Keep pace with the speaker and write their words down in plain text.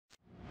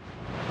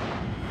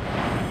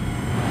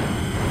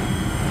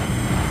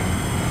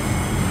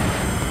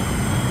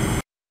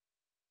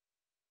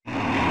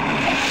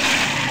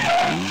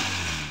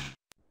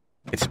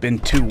It's been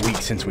 2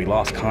 weeks since we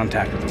lost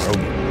contact with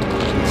Rogan.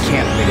 We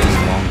can't wait any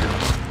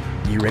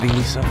longer. You ready,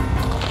 Lisa?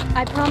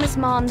 I promised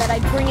Mom that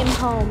I'd bring him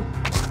home.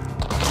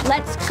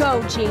 Let's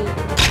go, G.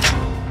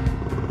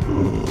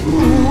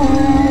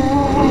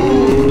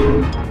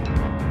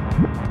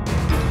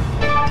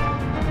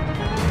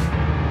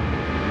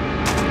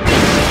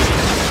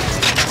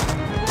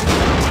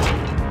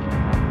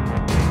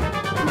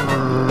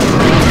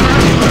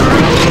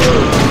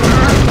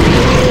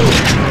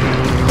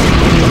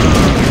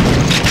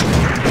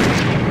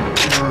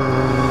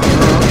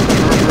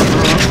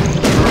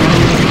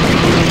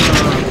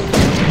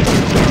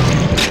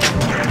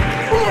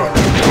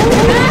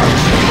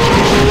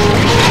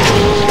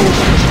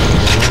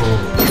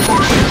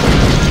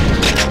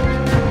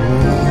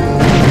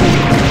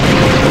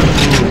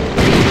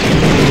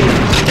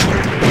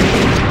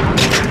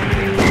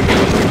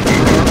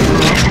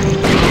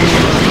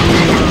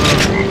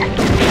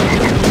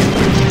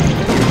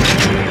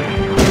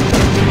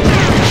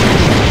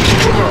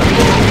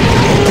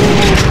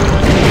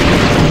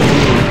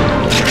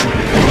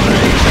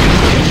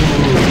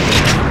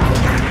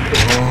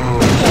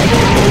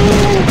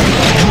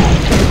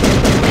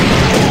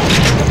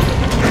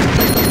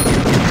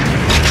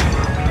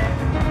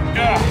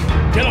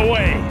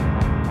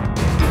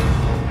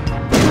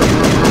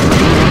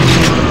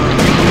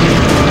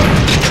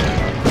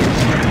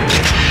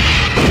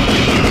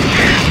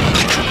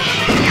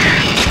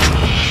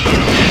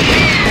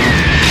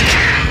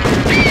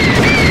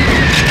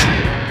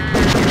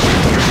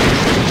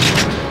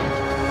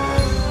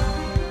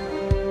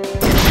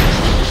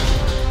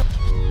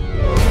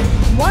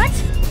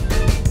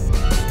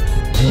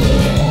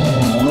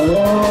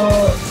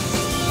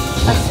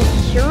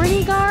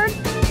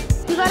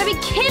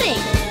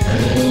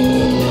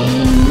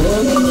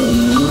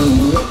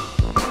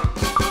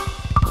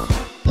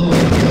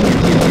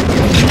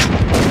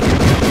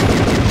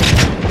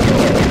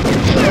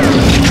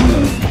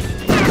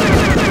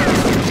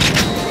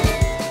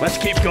 Let's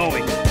keep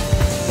going.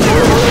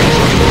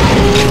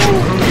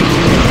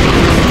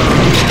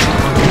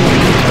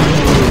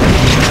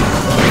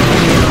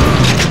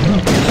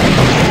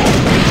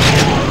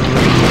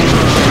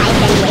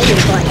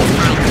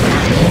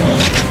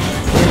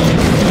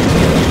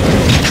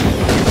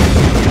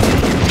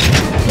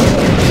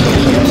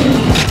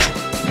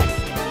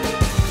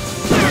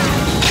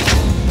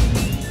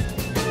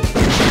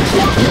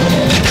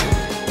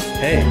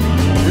 Hey,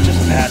 we're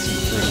just passing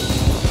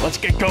through. Let's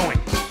get going.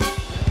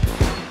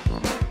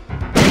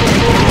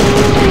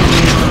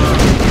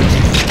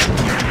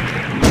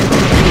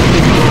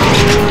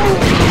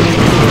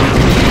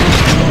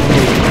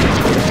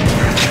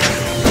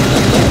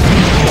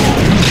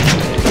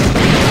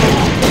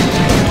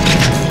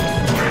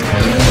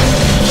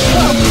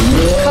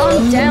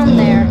 Calm down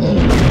there.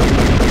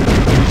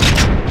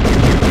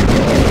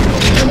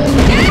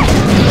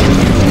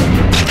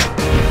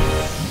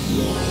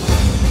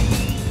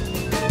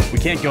 We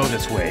can't go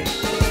this way.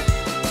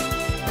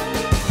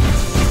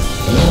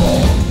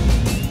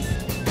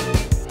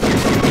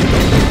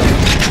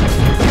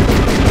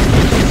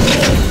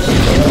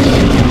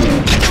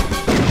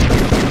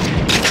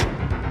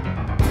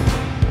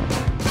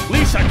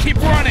 Lisa, keep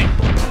running!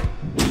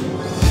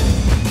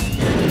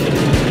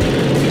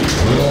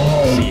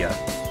 See ya.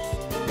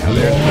 Now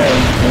there's that.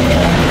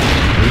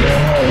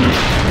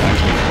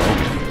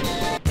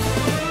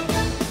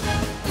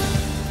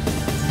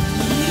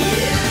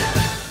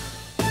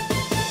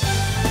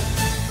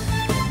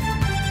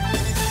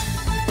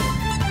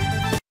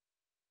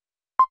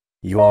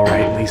 You all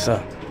right,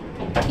 Lisa?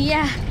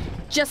 Yeah,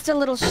 just a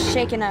little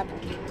shaken up.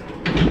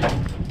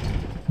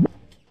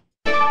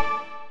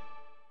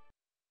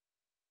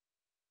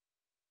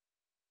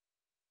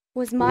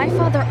 Was my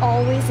father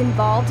always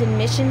involved in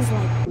missions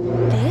like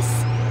this?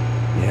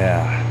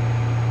 Yeah.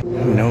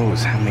 Who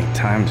knows how many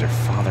times your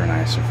father and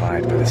I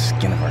survived by the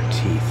skin of our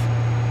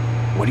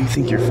teeth. What do you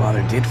think your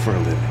father did for a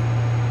living?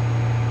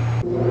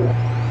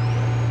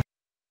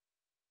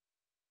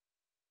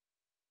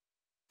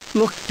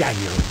 Look,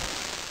 Daniel.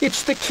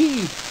 It's the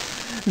key.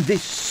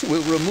 This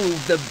will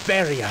remove the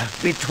barrier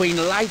between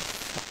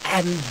life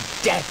and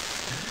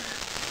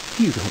death.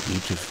 You don't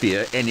need to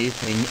fear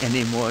anything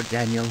anymore,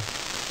 Daniel.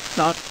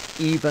 Not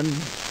even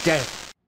death.